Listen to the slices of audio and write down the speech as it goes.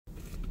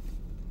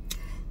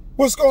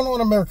What's going on,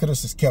 America?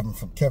 This is Kevin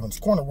from Kevin's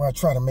Corner, where I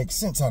try to make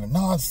sense out of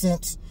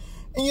nonsense.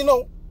 And you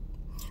know,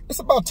 it's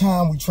about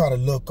time we try to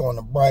look on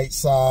the bright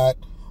side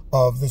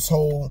of this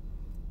whole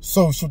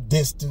social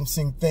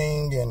distancing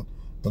thing and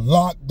the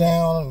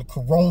lockdown and the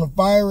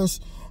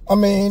coronavirus. I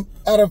mean,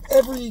 out of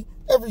every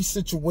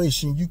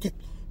situation, you could,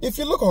 if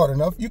you look hard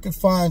enough, you can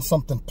find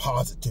something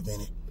positive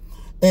in it.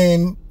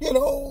 And, you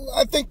know,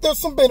 I think there's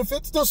some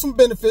benefits. There's some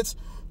benefits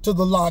to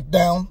the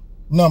lockdown.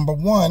 Number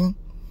one,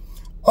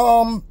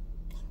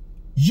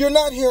 you're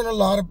not hearing a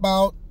lot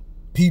about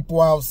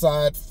people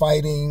outside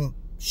fighting,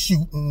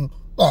 shooting.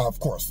 Of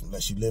course,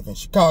 unless you live in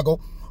Chicago.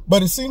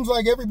 But it seems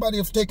like everybody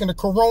has taken a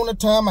corona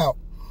time out.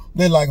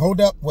 They're like, hold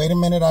up, wait a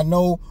minute. I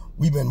know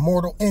we've been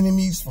mortal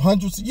enemies for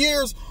hundreds of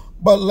years,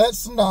 but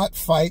let's not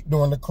fight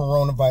during the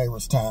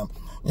coronavirus time.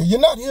 You're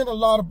not hearing a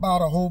lot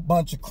about a whole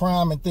bunch of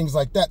crime and things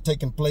like that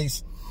taking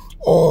place,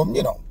 or,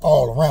 you know,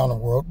 all around the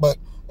world. But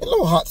in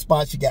little hot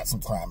spots, you got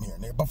some crime here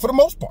and there. But for the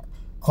most part,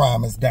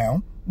 crime is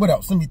down. What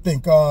else? Let me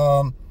think.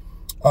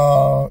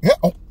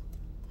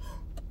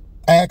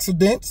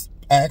 Accidents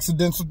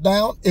are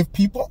down. If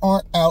people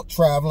aren't out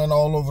traveling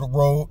all over the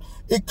road,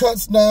 it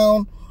cuts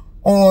down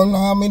on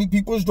how many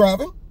people is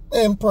driving.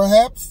 And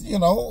perhaps, you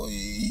know,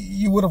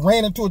 you would have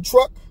ran into a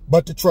truck,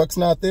 but the truck's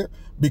not there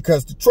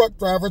because the truck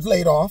driver's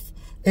laid off.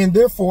 And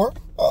therefore,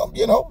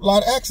 you know, a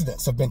lot of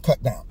accidents have been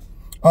cut down.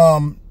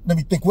 Let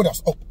me think, what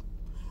else? Oh,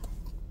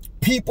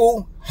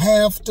 people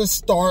have to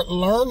start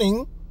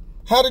learning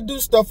how to do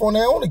stuff on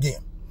their own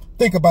again.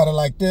 Think about it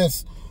like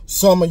this.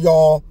 Some of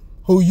y'all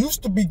who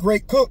used to be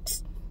great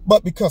cooks,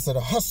 but because of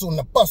the hustle and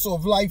the bustle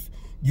of life,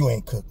 you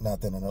ain't cooked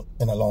nothing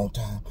in a long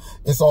time.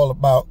 It's all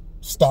about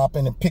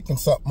stopping and picking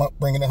something up,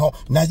 bringing it home.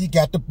 Now you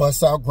got to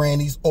bust out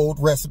granny's old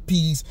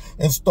recipes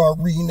and start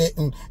reading it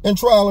and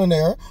trial and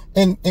error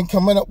and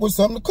coming up with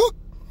something to cook.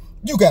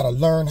 You got to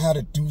learn how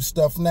to do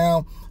stuff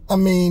now. I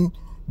mean,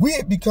 we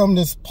had become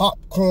this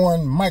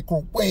popcorn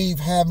microwave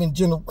having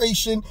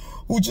generation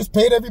who just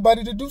paid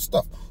everybody to do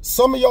stuff.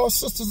 Some of y'all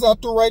sisters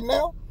out there right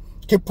now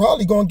could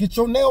probably go and get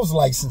your nails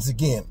licensed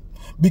again,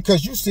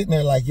 because you're sitting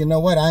there like, you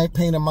know what, I ain't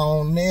painted my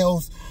own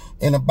nails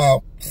in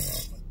about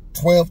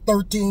 12,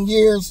 13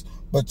 years.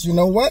 But you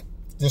know what?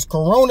 This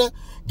corona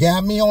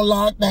got me on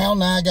lockdown.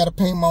 Now I got to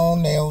paint my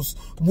own nails.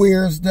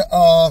 Where's the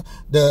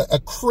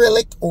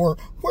acrylic, or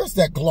where's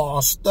that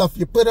gloss stuff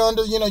you put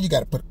under? You know, you got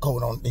to put a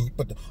coat on and you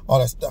put all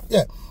that stuff.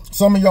 Yeah.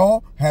 Some of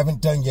y'all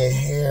haven't done your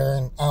hair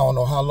in I don't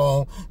know how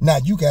long. Now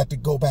you got to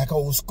go back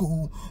old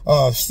school,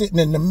 sitting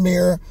in the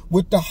mirror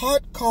with the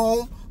hot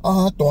comb,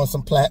 throwing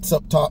some plaits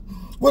up top.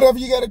 Whatever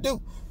you got to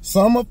do.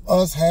 Some of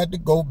us had to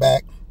go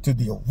back to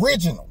the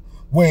original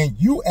when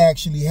you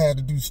actually had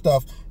to do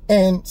stuff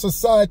and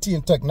society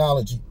and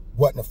technology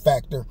wasn't a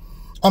factor.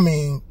 I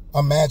mean,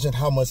 imagine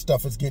how much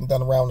stuff is getting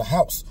done around the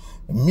house.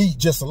 Me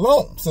just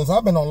alone, since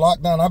I've been on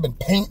lockdown, I've been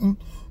painting.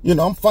 You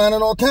know, I'm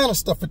finding all kind of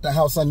stuff at the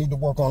house I need to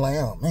work on. Like,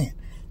 oh man,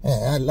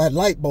 that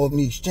light bulb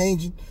needs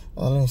changing.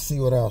 Let me see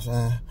what else.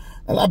 And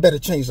I better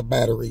change the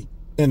battery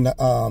in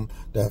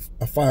the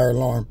fire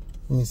alarm.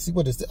 Let me see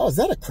what is. Oh, is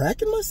that a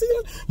crack in my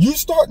ceiling? You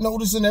start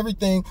noticing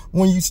everything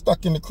when you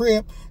stuck in the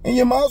crib, and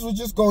you might as well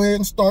just go ahead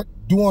and start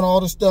doing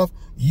all the stuff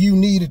you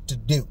needed to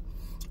do.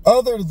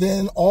 Other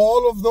than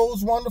all of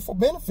those wonderful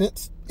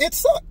benefits, it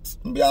sucks.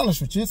 To be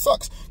honest with you, it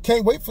sucks.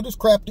 Can't wait for this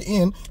crap to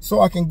end so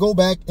I can go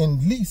back and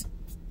at least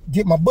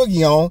get my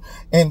boogie on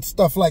and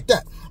stuff like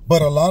that.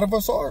 But a lot of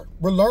us are.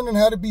 We're learning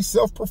how to be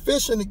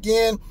self-proficient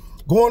again,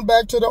 going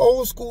back to the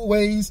old school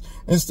ways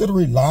instead of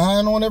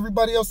relying on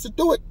everybody else to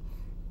do it.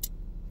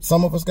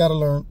 Some of us got to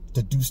learn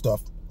to do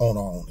stuff on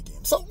our own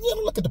again. So, you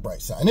know, look at the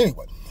bright side.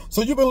 Anyway,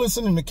 so you've been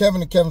listening to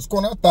Kevin and Kevin's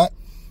Corner. I thought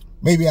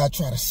maybe I'd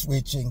try to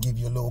switch and give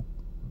you a little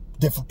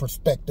different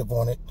perspective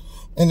on it.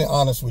 And to be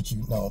honest with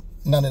you, no,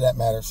 none of that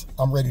matters.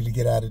 I'm ready to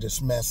get out of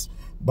this mess.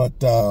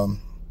 But,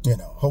 you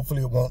know,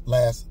 hopefully it won't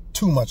last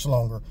too much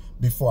longer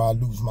before I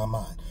lose my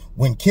mind.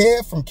 When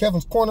Kev from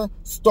Kevin's Corner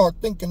start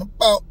thinking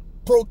about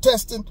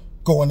protesting,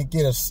 going to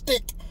get a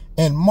stick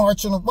and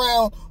marching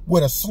around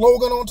with a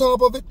slogan on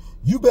top of it,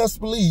 you best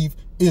believe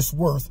it's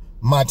worth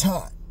my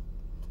time.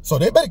 So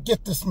they better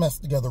get this mess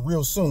together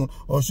real soon,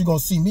 or else you're going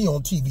to see me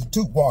on TV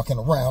too, walking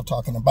around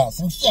talking about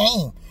some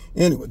shame.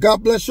 Anyway,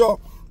 God bless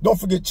y'all. Don't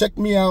forget, check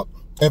me out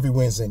every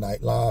Wednesday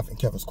night live in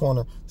Kevin's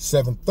Corner,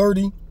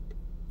 7:30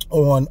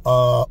 on,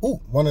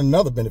 one of the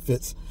other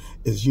benefits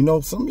is, you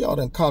know, some of y'all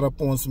done caught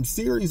up on some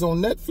series on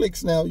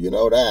Netflix now. You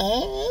know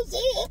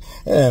that.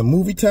 And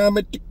movie time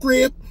at the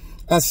crib.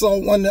 I saw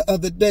one the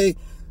other day.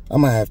 I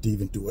might have to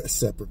even do a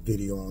separate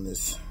video on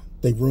this.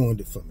 They ruined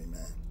it for me,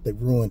 man. They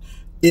ruined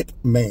Ip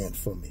Man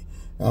for me.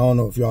 I don't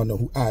know if y'all know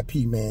who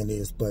IP Man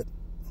is, but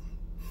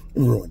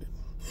it ruined it.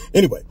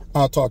 Anyway,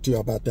 I'll talk to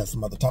y'all about that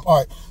some other time. All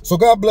right, so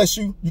God bless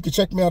you. You can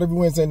check me out every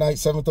Wednesday night,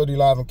 7:30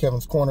 live in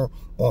Kevin's Corner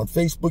on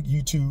Facebook,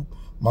 YouTube,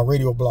 my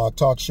radio blog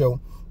talk show.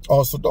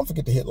 Also, don't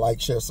forget to hit like,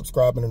 share,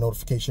 subscribe, and the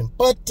notification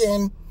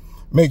button.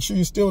 Make sure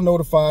you're still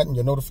notified and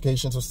your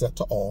notifications are set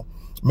to all.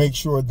 Make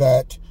sure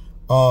that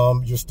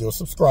you're still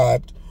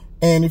subscribed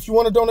And if you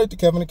want to donate to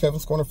Kevin and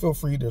Kevin's Corner, feel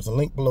free. There's a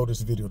link below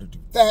this video to do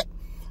that.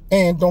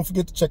 And don't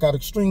forget to check out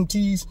Extreme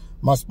Tees,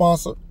 my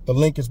sponsor. The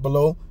link is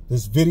below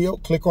this video.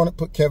 Click on it,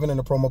 put Kevin in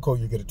the promo code,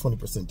 you get a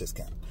 20%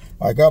 discount.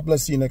 All right, God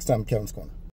bless you. Next time, Kevin's Corner.